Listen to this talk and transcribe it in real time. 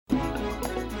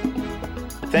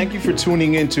Thank you for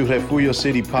tuning in to Refugio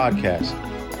City Podcast.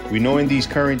 We know in these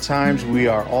current times we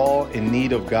are all in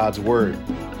need of God's word,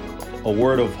 a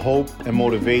word of hope and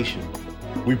motivation.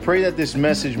 We pray that this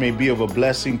message may be of a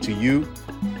blessing to you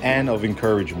and of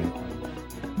encouragement.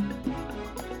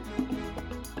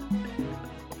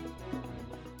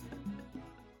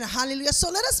 Hallelujah. So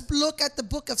let us look at the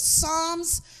book of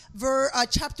Psalms,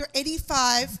 chapter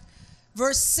 85,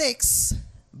 verse 6.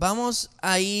 Vamos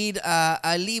a ir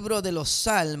al libro de los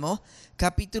Salmos,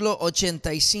 capítulo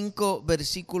 85,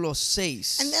 versículo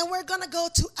 6. And then we're going to go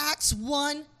to Acts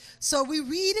 1. So we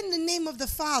read in the name of the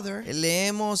Father,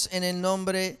 Leemos en el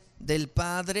nombre del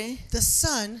Padre, the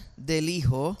Son, del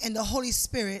Hijo and the Holy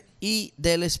Spirit. y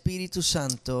del Espíritu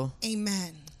Santo.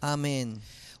 Amen. Amén.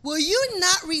 Will you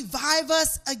not revive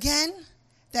us again,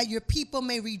 that your people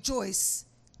may rejoice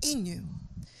in you?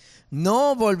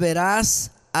 ¿No volverás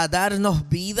a darnos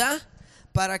vida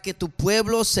para que tu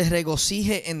pueblo se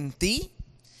regocije en ti?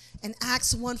 In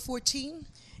Acts 1:14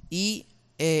 Y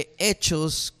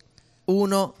Hechos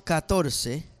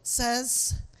 1:14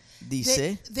 says,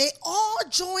 dice, they all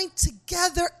joined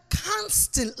together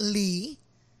constantly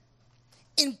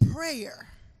in prayer,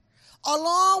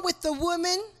 along with the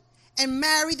woman and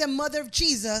Mary, the mother of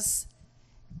Jesus,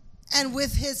 and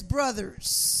with his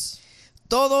brothers.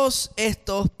 todos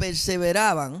estos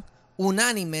perseveraban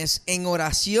unánimes en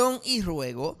oración y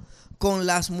ruego con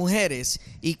las mujeres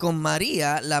y con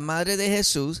María, la madre de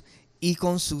Jesús, y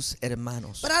con sus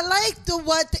hermanos. But I like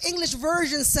what the English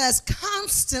version says,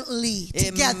 constantly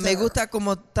together. Me gusta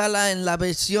como está en la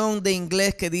versión de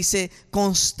inglés que dice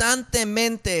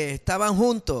constantemente estaban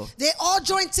juntos. They all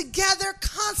joined together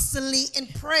constantly in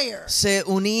prayer. Se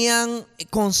unían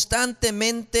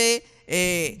constantemente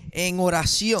en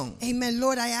oración. Amen.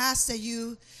 Lord, I ask that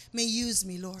you may use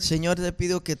me, Lord. Señor, te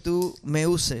pido que tú me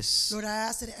uses. Lord, I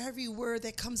ask that every word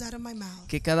that comes out of my mouth,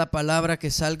 Que cada palabra que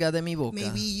salga de mi boca may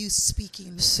be you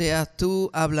speaking, Lord. sea tú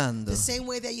hablando. The same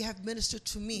way that you have ministered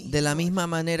to me, De la Lord, misma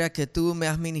manera que tú me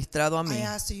has ministrado a mí. I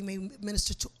ask that you may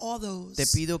minister to all those Te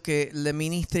pido que le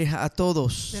ministres a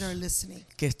todos that are listening.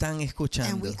 que están And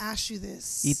escuchando. we ask you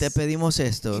this Y te pedimos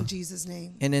esto in Jesus'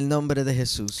 name. en el nombre de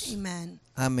Jesús. Amen.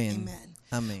 Amén. Amen.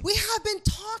 Amén. We have been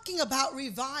talking about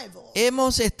revival.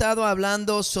 Hemos estado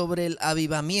hablando sobre el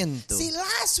avivamiento. See,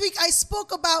 last week I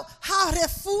spoke about how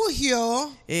Refugio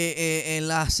En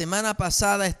la semana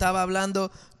pasada estaba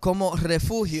hablando como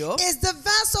refugio, is the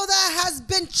vessel that has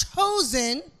been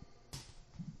chosen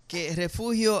que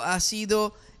refugio ha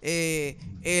sido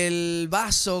el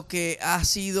vaso que ha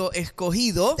sido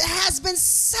escogido, that has been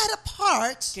set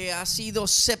apart que ha sido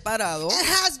separado and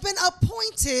has been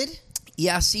appointed y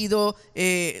ha sido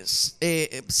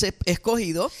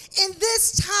escogido in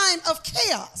this time of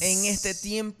chaos, en este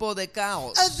tiempo de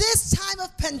caos, this time of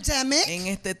pandemic, en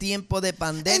este tiempo de in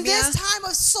pandemia, this time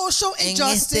of social en este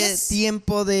injustice,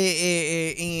 tiempo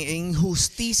de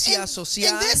injusticia in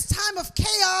social, this time of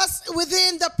chaos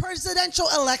within the presidential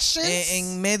elections.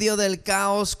 en medio del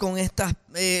caos con estas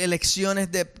elecciones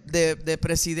de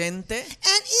presidente,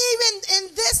 And even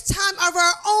in this time of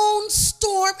our own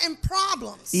storm and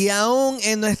problems. y aún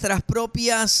en nuestras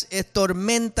propias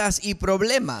tormentas y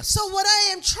problemas. So what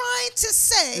I am trying to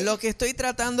say, Lo que estoy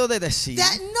tratando de decir,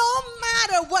 that no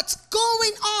matter what's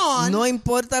going on, no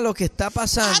importa lo que está at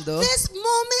pasando this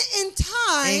moment in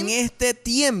en time, este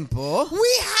tiempo, we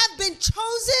have been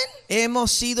chosen,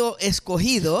 hemos sido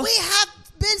escogidos, we have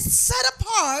been set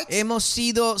apart, hemos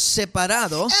sido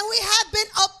separados and we have been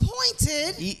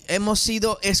appointed y hemos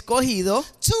sido escogidos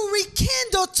to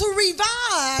rekindle, to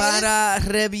revive para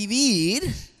revivir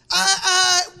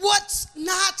what's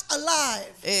not alive.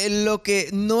 lo que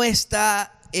no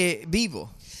está vivo.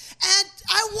 And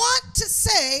I want to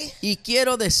say Y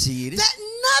quiero decir that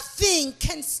nothing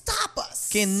can stop us.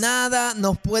 que nada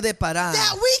nos puede parar.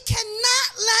 That we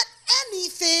cannot let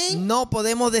anything No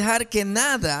podemos dejar que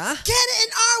nada get in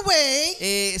our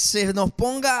way se nos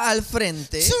ponga al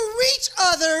frente to reach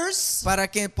others, para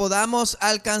que podamos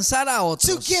alcanzar a to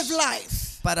otros, give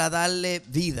life. para darle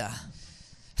vida.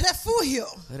 Refugio.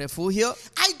 Refugio,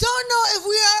 I don't know if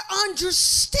we are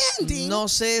understanding no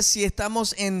sé si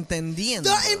estamos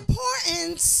entendiendo the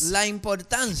importance la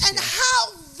importancia and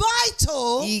how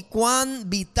vital y cuán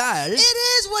vital it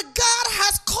is what God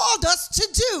has called us to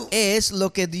do. es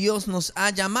lo que Dios nos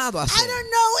ha llamado a I hacer. don't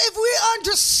know if we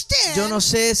understand, Yo no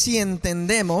sé si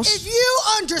entendemos, if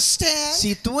you understand,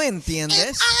 si tú if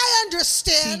entiendes, I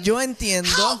understand si yo entiendo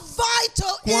how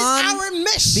vital is cuán our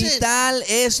mission. vital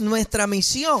es nuestra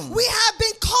misión. We have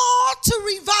been called to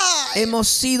revive. Hemos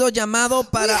sido llamados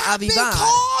We para have been avivar,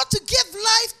 called to give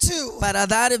life to. para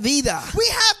dar vida. We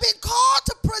have been called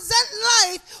to present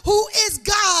life, who is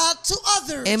God.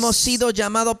 Hemos sido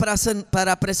llamados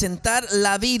para presentar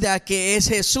la vida que es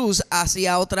Jesús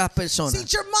hacia otras See, personas.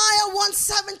 Jeremiah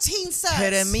 1:17 says,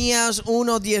 Jeremías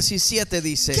 1:17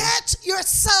 dice, get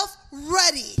yourself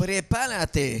ready.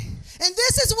 prepárate. And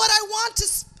this is what I want to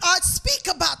speak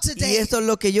about Y today. esto es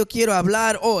lo que yo quiero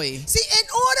hablar hoy. See, in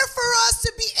order for us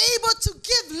to be able to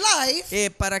give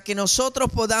life, Para que nosotros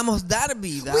podamos dar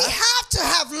vida, we have to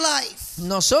have life.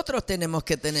 nosotros tenemos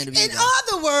que tener In vida.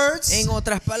 other words, En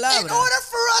otras in palabras, order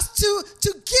for us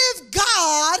to give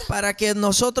God, para que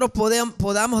nosotros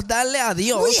podamos darle a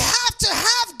Dios, we have to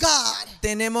have God.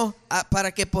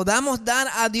 para que podamos dar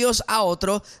a Dios a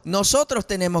otro, nosotros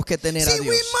tenemos que tener a See,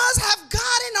 Dios. we must have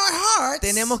God in our hearts.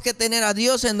 Tenemos que tener a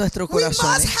Dios en nuestros We must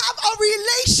corazones. have a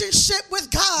relationship with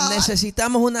God.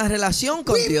 Necesitamos una relación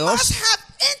con We Dios. must have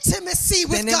intimacy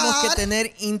with Tenemos que God.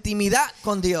 tener intimidad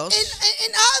con Dios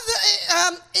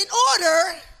In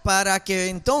order para que to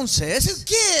entonces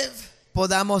give,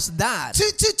 podamos dar, to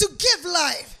give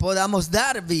life. podamos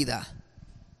dar vida.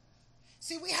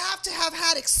 See, we have to have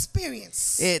had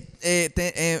experience.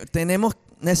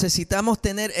 Necesitamos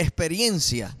tener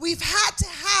experiencia. We've had to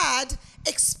had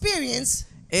experience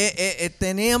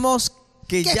Tenemos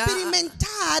que que ya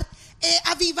experimentar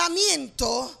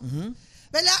avivamiento,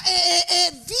 ¿verdad?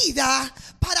 Vida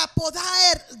para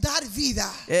poder dar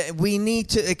vida. we need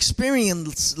to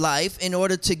experience life in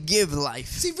order to give life.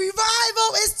 See,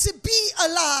 revival is to be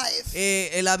alive,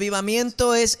 El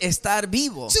avivamiento es estar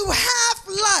vivo, to have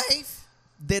life,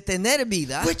 de tener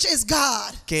vida, which is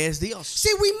God. que es Dios.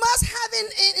 See, we must have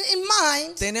in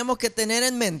mind Tenemos que tener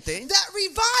en mente that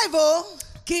revival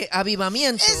que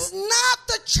avivamiento is not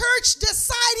the church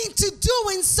deciding to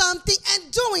doing something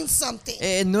and doing something.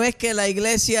 no es que la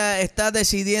iglesia está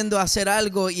decidiendo hacer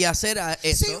algo y hacer See,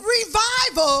 eso.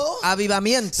 revival.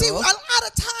 Avivamiento, See, a lot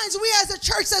of times we as a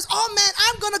church says, "Oh man,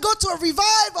 I'm going to go to a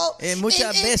revival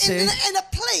muchas veces, in a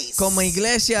place." como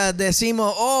iglesia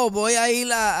decimos, voy a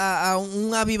ir a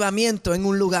un avivamiento en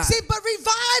un lugar. See, but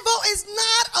revival is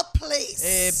not a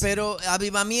place. Pero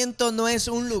avivamiento no es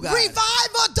un lugar.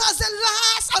 Revival doesn't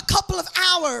last a couple of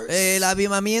hours. El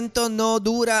avivamiento no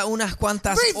dura unas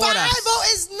cuantas horas. Revival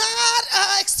is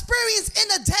not experienced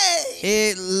in a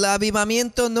day. El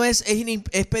avivamiento no es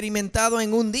experimentado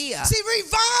en un día. See,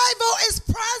 revival is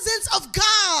presence of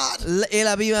God. El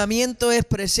avivamiento es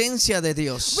presencia de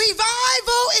Dios.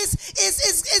 Revival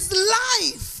is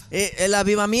life. El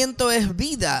avivamiento es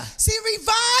vida. See,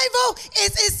 revival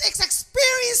is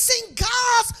experiencing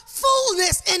God's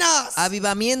fullness in us.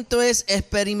 Avivamiento es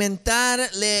experimentar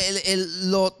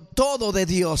lo todo de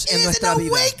Dios It en is nuestra an vida.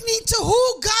 awakening to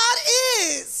who God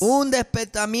is. Un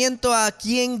despertamiento a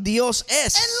quien Dios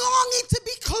es. And longing to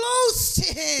be close to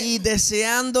Him. Y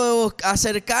deseando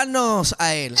acercarnos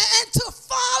a Él. And to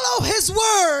follow His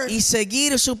word. Y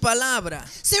seguir su palabra.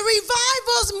 See,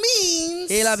 revivals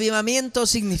means El avivamiento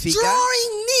significa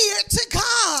drawing near to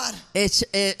God.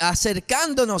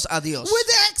 Acercándonos a Dios. With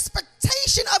the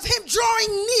expectation of Him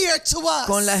drawing near to us.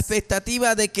 Con la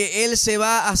expectativa de que Él se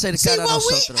va a See, acercar a when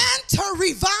we nosotros. enter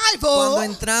revival, Cuando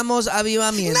entramos a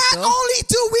avivamiento, not only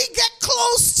do we get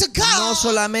close to God, no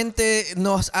solamente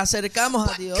nos acercamos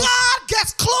a but Dios, God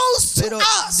gets close to pero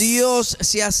us. Dios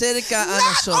se acerca a Not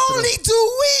nosotros. only do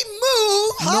we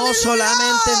move, No hallelujah,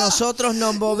 solamente nosotros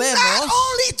nos movemos, not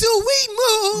only do we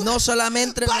move, no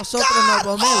solamente but nosotros nos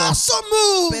God movemos, also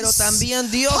moves. pero también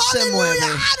Dios se Hallelujah. mueve.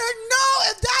 I don't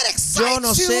know if that excites Yo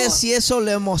no sé you, si eso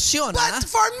le emociona, but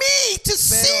for me to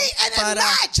see pero and para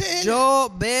imagine yo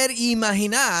ver,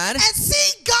 imaginar and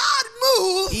see God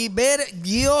move, y ver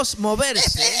Dios it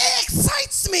moverse,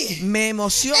 excites me. me It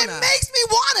emociona makes me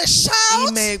want to shout.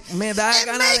 y me da It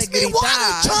ganas de makes me want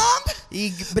gritar to jump y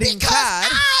because brincar,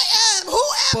 I am. Who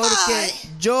am porque I?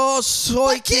 yo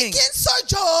soy But quien, ¿quién soy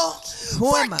yo? Who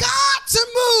For am I? God to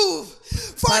move.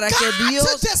 For para que God Dios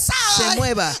to decide, se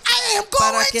mueva, I am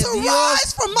para going que to Dios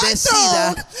rise from my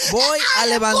decida, throne, voy and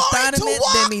a I am going levantarme to de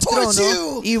walk mi towards trono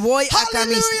you. y voy a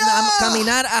Hallelujah.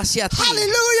 caminar hacia ti.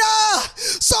 Hallelujah.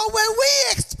 So when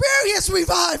we experience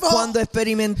revival, Cuando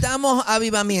experimentamos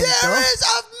avivamiento, there is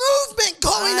a movement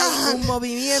going hay un on.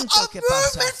 movimiento A que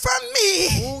pasa, movement from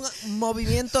me, un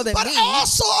movimiento de but mí,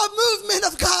 also a movement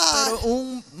of pero God.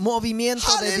 un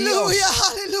movimiento de Dios. Hallelujah,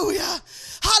 hallelujah,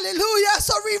 hallelujah.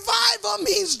 So revival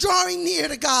means drawing near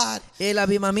to God, El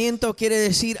avivamiento quiere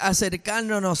decir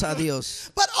acercándonos a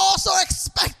Dios, but also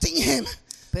expecting Him,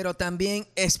 pero también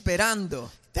esperando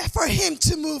that for Him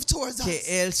to move towards us. que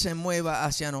Él se mueva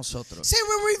hacia nosotros. See,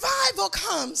 when revival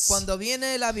comes, Cuando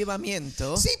viene el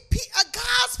avivamiento, see,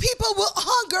 God's people will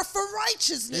hunger for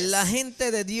righteousness. La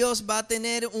gente de Dios va a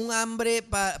tener un hambre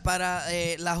para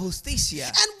la justicia.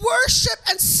 And worship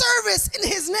and service in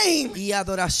His name. Y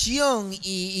adoración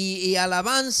y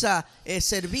alabanza,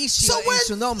 servicio en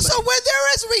su nombre. So when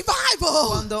there is revival,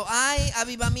 Cuando hay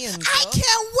avivamiento, I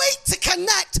can't wait to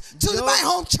connect to my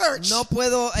home church. no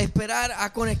puedo esperar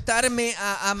a conectarme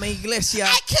a mi iglesia.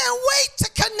 I can't wait to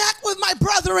connect with my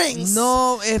brethren.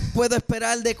 No puedo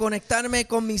esperar de conectarme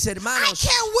con mis I hermanos.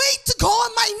 can't wait to go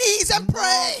on my knees and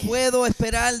pray. No puedo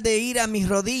esperar de ir a mis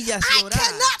rodillas y I orar.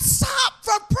 cannot stop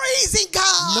from praising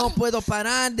God. No puedo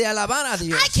parar de alabar a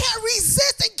Dios. I can't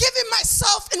resist and giving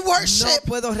myself in No worship.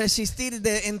 puedo resistir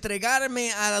de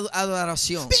entregarme a la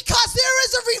adoración. Because there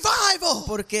is a revival.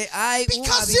 Porque hay un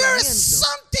Because there is avivamiento.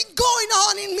 something going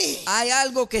on in me. Hay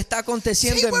algo que está See,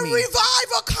 aconteciendo en when mí.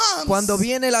 revival comes, Cuando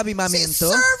viene el see,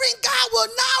 avivamiento, serving God will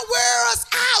not wear us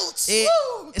out.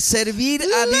 Woo. servir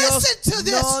a Dios Listen to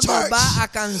this, no nos church. va a When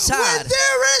cansar.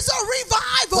 there is a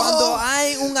revival, Cuando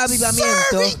hay un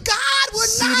avivamiento, serving God will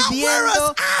not wear us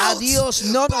sirviendo a out, Dios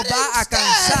no nos but va a instead,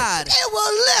 cansar, it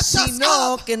will lift us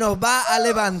sino up. que nos va a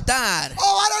levantar.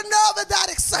 Oh, I don't know if that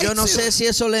excites Yo no you. sé si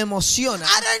eso le emociona.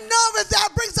 I don't know if that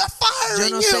brings a fire Yo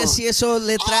in no you. sé si eso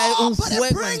le trae un but it fuego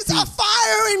en brings ti. a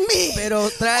fire in me. Pero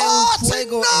trae oh, un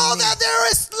fuego to know en mí. that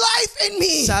there is life in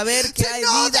me. Saber que to hay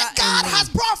know vida that God en mí. has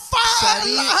brought fire,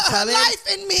 Saber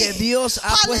life in me. que Dios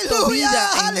ha puesto Hallelujah, vida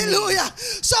en mí. hallelujah.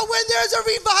 So when there's a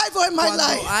revival in my Cuando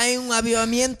life, hay un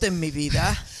avivamiento en mi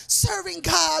vida, serving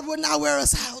God will not wear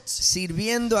us out.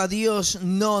 sirviendo a Dios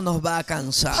no nos va a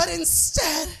cansar, But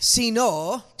instead,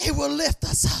 sino it will lift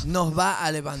us up. nos va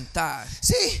a levantar.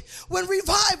 See, when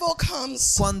revival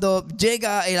comes, Cuando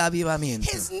llega el avivamiento,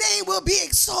 His name will be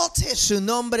exalted. su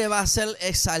nombre va a ser And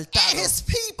exaltado His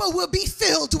people will be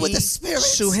filled with y the Spirit.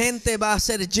 su gente va a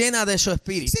ser llena de su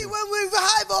espíritu. See, when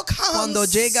revival comes, Cuando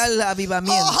llega el oh,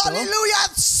 avivamiento,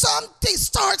 hallelujah, something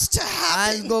starts to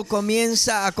happen. algo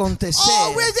comienza a Oh,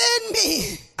 acontecer within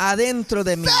me. adentro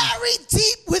de mí, Very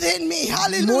deep within me.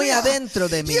 Hallelujah. muy adentro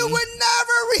de mí. You will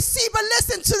never receive a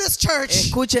listen to this church.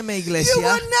 Escúcheme, You iglesia, will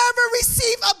never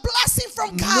receive a blessing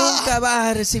from God nunca vas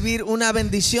a recibir una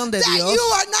bendición de that Dios you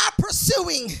are not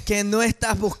pursuing. que no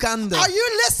estás buscando. Are you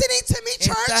listening to me,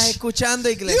 ¿Estás church? escuchando,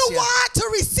 You iglesia? want to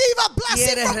receive a blessing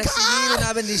 ¿Quieres from recibir una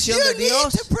God? bendición You de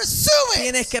Dios? need to pursue it.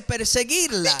 Tienes que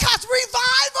perseguirla, Because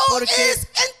revival porque is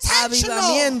intentional.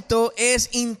 avivamiento es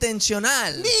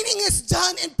intencional. Meaning it's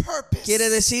done in purpose. Quiere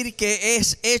decir que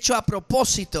es hecho a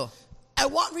propósito. I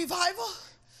want revival.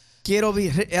 Quiero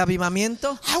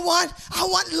avivamiento, I want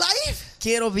life.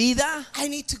 quiero vida, I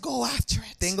need to go after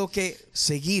it. tengo que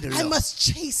seguirlo. I must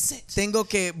chase it. Tengo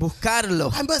que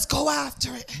buscarlo, I must go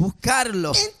after it.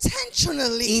 buscarlo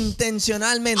Intentionally.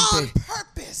 intencionalmente, On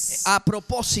purpose. a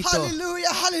propósito. Hallelujah,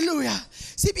 hallelujah.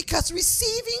 See, because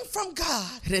receiving from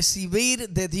God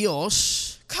Recibir de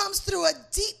Dios comes through a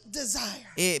deep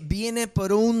desire viene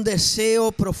por un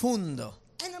deseo profundo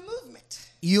and a movement.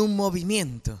 y un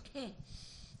movimiento.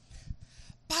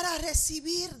 Para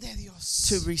recibir de Dios,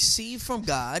 To receive from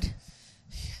God,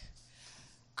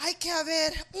 hay que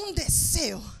haber un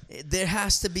deseo, there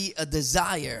has to be a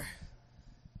desire,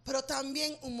 pero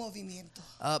también un movimiento.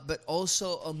 but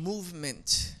also a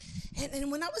movement.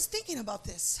 And when I was thinking about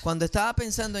this, Cuando estaba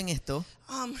pensando en esto,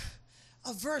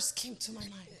 a verse came to my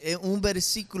mind. un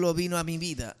versículo vino a mi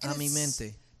vida, And a mi it's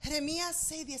mente. Jeremías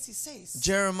 6:16,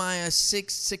 Jeremiah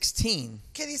 6:16.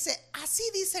 que dice, así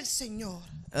dice el Señor,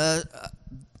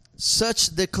 Such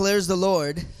declares the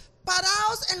Lord,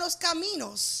 paraos en los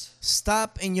caminos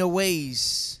stop in your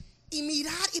ways y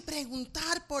mirar y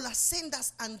preguntar por las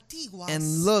sendas antiguas,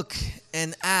 and look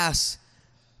and ask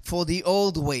for the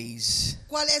old ways,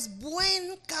 cuál es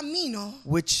buen camino,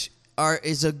 which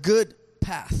is a good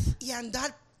path, y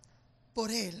andar por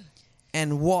él,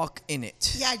 and walk in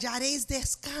it, y hallaréis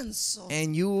descanso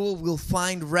and you will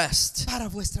find rest para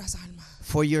vuestras almas.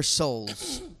 for your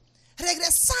souls.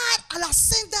 Regresar a las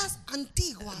sendas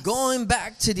antiguas. Going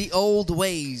back to the old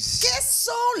ways. ¿Qué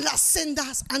son las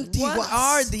sendas antiguas? What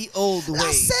are the old Las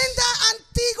ways? sendas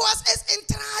antiguas es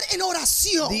entrar en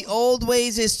oración. The old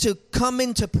ways is to come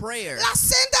into prayer. Las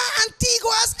sendas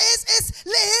antiguas es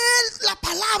leer la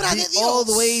palabra de The Dios. old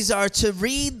ways are to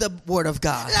read the Word of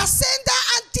God. La senda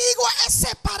antigua es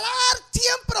separar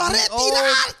tiempo, The retirarte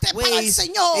old para el ways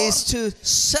Señor. is to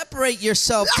separate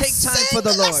yourself, La take time for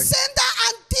the la Lord. senda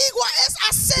antigua es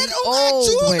hacer The un old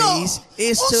ayuno, ways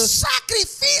is un to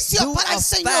sacrificio Do para a el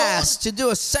Señor. fast, to do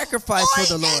a sacrifice for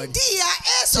the Hoy en Lord. día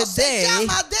eso Today, se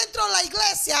llama dentro de la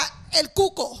iglesia el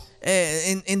cuco.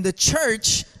 In the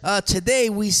church today,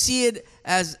 we see it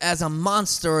as a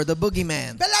monster or the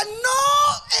boogeyman. ¿Verdad?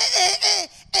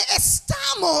 No está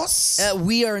estamos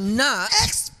we are not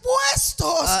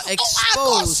expuestos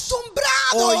exposed o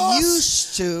or acostumbrados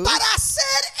used to para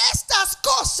hacer estas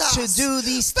cosas. do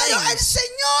these Pero el things.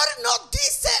 Señor nos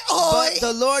dice hoy, But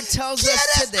the Lord tells us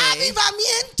 ¿quieres today,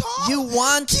 avivamiento? you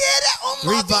want ¿Quieres un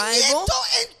revival?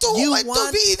 movimiento You en tu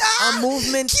want vida? a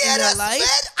movement in your ¿Quieres life?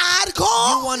 ver algo?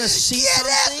 You want to see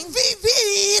 ¿Quieres something?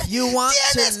 vivir? You want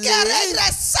Tienes to que live?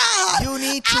 regresar You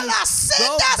need a to las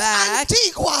go sendas back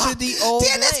antiguas. to the old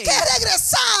Tienes ways. que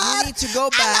regresar You need to go a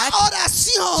back la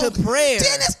oración. to prayer.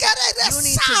 Tienes que You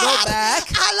need to go regresar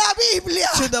back a la Biblia.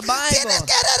 to the Bible. Tienes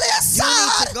que You regresar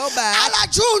need to go back al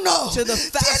ayuno. to the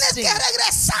Tienes fasting. que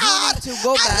regresar You need to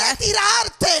go a back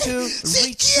retirarte. to Si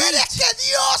retreat. quieres que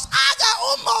Dios haga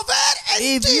un mover en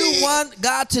If ti, you want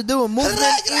God to do a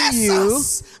movement in you,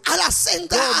 regresas a la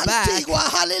senda go back antigua,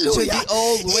 to aleluya. the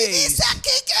old Y ways. dice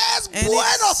aquí que es and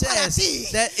bueno it para says ti.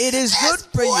 that it is Es good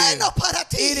for bueno you. para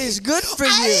ti. It is good for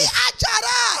Ahí you.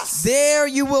 hallarás. There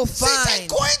you will Si te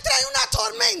find. encuentras en una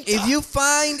tormenta, If you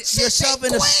find si yourself te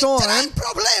in a encuentras storm, en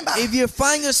problema, if you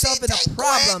find si yourself te in a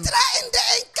problem, encuentras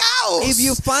en caos, if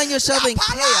you find yourself la in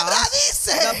palabra chaos,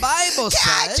 dice the Bible que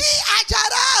says allí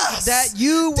hallarás that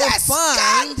you will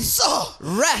find descanso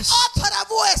rest para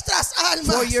vuestras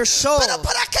almas. for your soul. Pero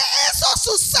para que eso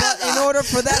suceda, But in order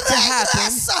for that to happen,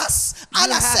 regresas a You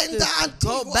la have senda to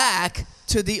antigua. go back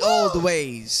to the old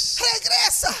ways.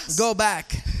 Regresas. Go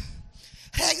back.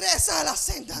 Regresa a la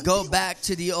senda Go antigua. back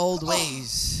to the old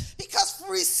ways. Because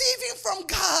receiving from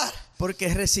God Porque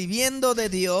recibiendo de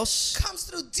Dios comes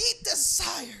through deep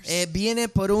desires. viene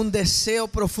por un deseo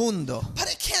profundo,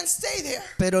 But it can't stay there.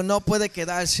 pero no puede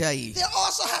quedarse ahí. There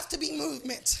also has to be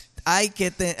movement.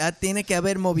 Tiene que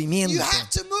haber You movimiento. have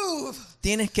to move.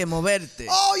 Tienes que moverte.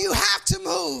 Oh, you have to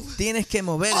move. Tienes que Oh,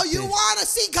 moverte. you want to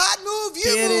see God move? You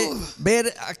Quieres move.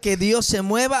 ver a que Dios se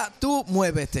mueva, tú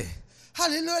muévete.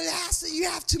 Hallelujah. You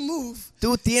have to move.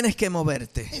 Tú tienes que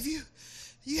moverte. If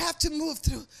you have to move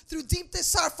through deep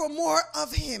desire for more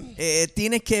of Him.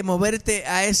 Tienes que moverte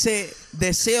a ese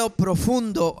deseo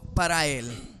profundo para Él.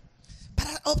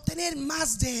 Para obtener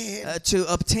más de Él.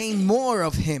 To obtain more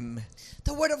of Him.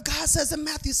 The Word of God says in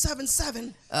Matthew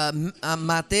 7:7.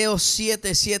 Mateo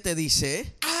 7:7 dice,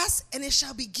 Ask and it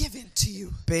shall be given to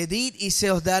you. pedid y se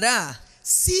os dará,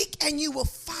 Seek and you will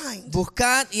find.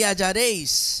 buscad y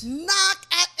hallaréis, Knock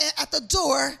at the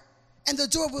door and the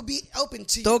door will be open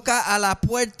to you. toca a la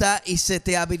puerta y se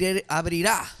te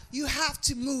abrirá. You have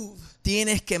to move.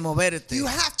 Tienes que moverte. You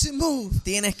have to move.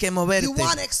 Tienes que You moverte.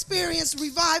 want to experience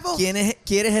revival?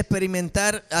 ¿Quieres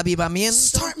experimentar avivamiento?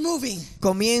 Start moving.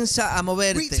 Comienza a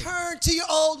moverte. Return to your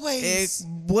old ways.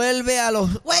 Vuelve a los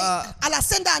Wait, a la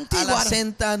senda a antigua. la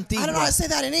senda I don't know how antigua. to say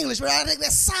that in English, but a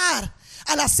regresar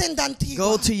a la senda antigua.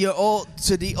 Go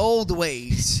to the old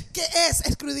ways, ¿Qué es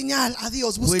escudriñar a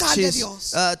Dios? which Buscar de is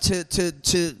Dios.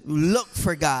 to look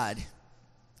for God.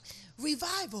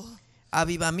 Revival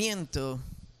Avivamiento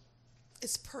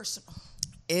is personal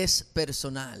es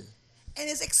personal and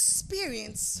is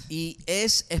experienced y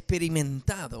es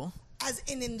experimentado as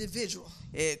an individual.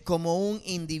 como un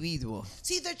individuo.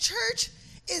 See, the church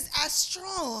is as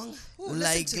strong La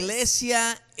listen to this,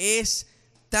 iglesia es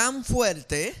tan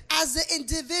fuerte as the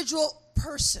individual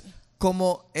person.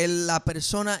 como la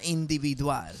persona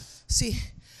individual. See,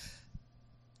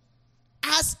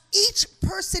 as each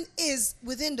person is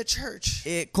within the church,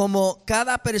 Como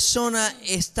cada persona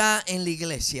está en la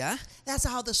iglesia, that's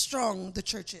how strong the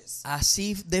church is.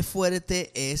 así de fuerte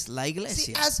es la See,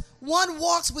 iglesia. as one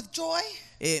walks with joy,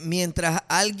 Mientras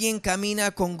alguien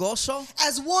camina con gozo,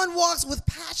 as one walks with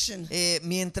passion,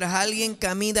 mientras alguien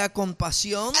camina con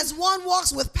pasión, as one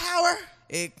walks with power,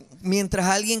 mientras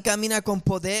alguien camina con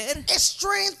poder, it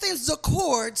strengthens the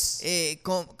cords,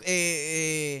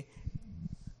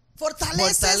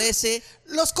 fortalece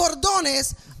los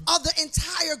cordones of the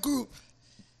entire group.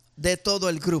 de todo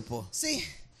el grupo. See,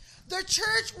 the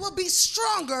church will be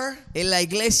stronger La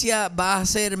iglesia va a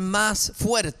ser más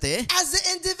fuerte as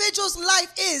the individual's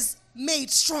life is made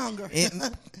stronger.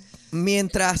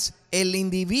 mientras el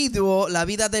individuo, la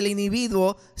vida del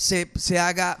individuo se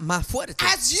haga más fuerte.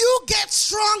 As you get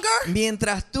stronger,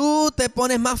 Mientras tú te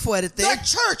pones más fuerte, the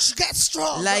church gets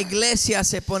stronger. la iglesia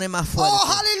se pone más fuerte. Oh,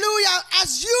 hallelujah.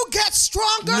 As you get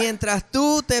stronger, Mientras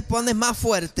tú te pones más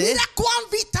fuerte, mira cuán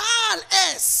vital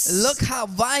es. look how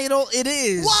vital it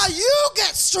is. While you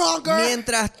get stronger,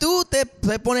 Mientras tú te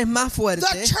pones más fuerte,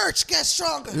 the church gets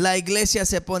stronger. la iglesia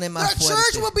se pone más The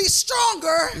church will fuerte. be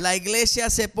stronger La iglesia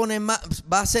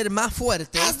va a ser más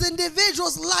fuerte as the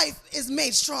individual's life is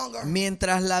made stronger.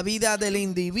 mientras la vida del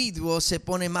individuo se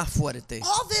pone más fuerte.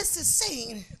 All this is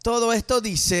saying Todo esto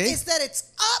dice is that it's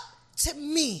up to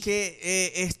me.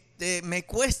 que me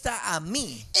cuesta a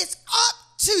mí, It's up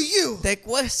to you te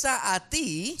cuesta a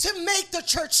ti to make the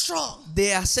church strong.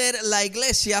 de hacer la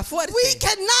iglesia fuerte. We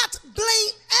cannot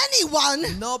blame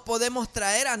anyone No podemos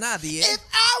traer a nadie if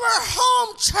our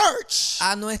home church.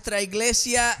 a nuestra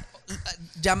iglesia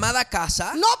llamada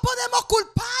casa. No podemos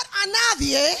culpar a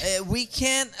nadie We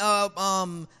can't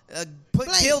put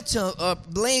Blame. guilt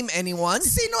blame anyone.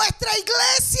 si nuestra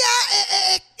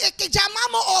iglesia que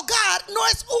llamamos hogar no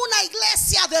es una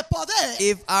iglesia de poder.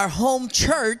 If our home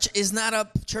church is not a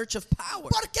church of power.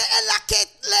 Porque en la que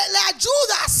le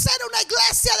ayuda a ser una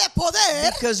iglesia de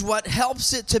poder Because what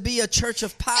helps it to be a church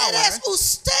of power, eres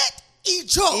usted y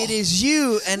yo. it is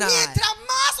you and I. Mientras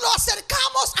más lo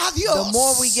acercamos a Dios, The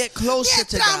more we get closer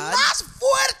to mientras God, más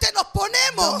fuerte nos The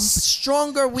ponemos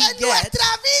stronger we en get nuestra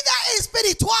vida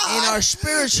espiritual, in our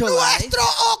spiritual life, nuestro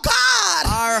hogar,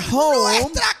 our home,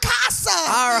 nuestra casa,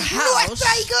 our house,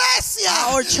 nuestra iglesia,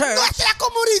 our church, nuestra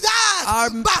comunidad our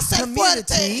va a ser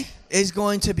community fuerte. is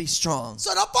going to be strong.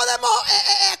 So no podemos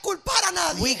culpar a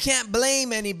nadie. We can't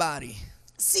blame anybody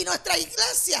Si nuestra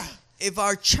iglesia if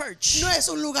our church no es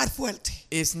un lugar fuerte,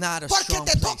 is not a porque strong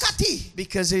te toca a place. ti,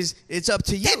 Because it's up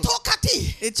to te you. toca a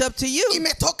ti It's up to y you. me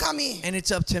toca a mí. And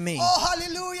it's up to me. Oh,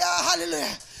 hallelujah,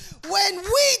 hallelujah. When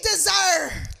we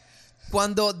desire,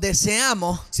 Cuando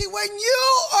deseamos, see, when you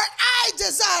or I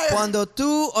desire cuando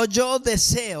tú o yo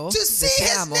deseo, to see His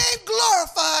deseamos name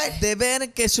glorified, de ver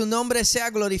que su nombre sea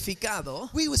glorificado,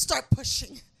 we would start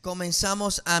pushing.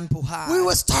 comenzamos a empujar. We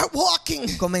would start walking.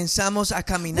 Comenzamos a We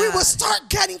caminar. would start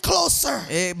getting closer.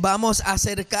 Vamos a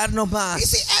acercarnos You más.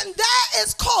 see, and that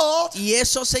is called, Y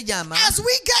eso se llama, as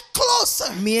we get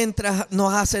closer, mientras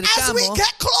nos as we acercamos,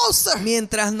 get closer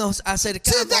mientras nos to the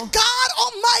acercamos God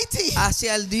Almighty,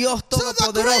 hacia el Dios to the great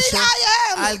Todopoderoso,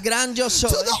 I am, al gran yo soy,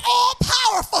 to the all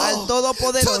powerful, al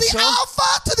Todopoderoso, to the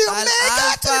Alpha, to the al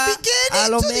Omega, to the alfa, beginning, al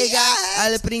to omega, the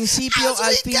al end. principio, As al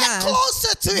we get final,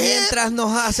 closer to mientras Him,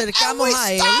 nos and acercamos we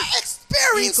a Él start y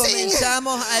experiencing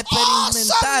comenzamos a awesome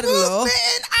experimentarlo, movement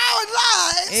in our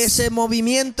lives, ese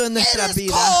movimiento en it nuestra is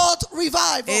vida, called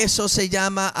revival. eso se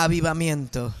llama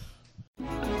avivamiento.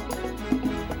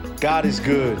 God is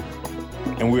good,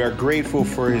 and we are grateful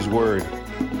for His word.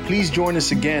 Please join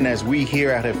us again as we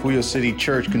here at Refugio City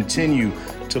Church continue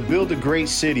to build a great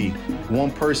city,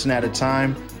 one person at a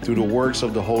time, through the works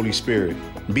of the Holy Spirit.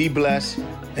 Be blessed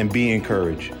and be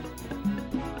encouraged.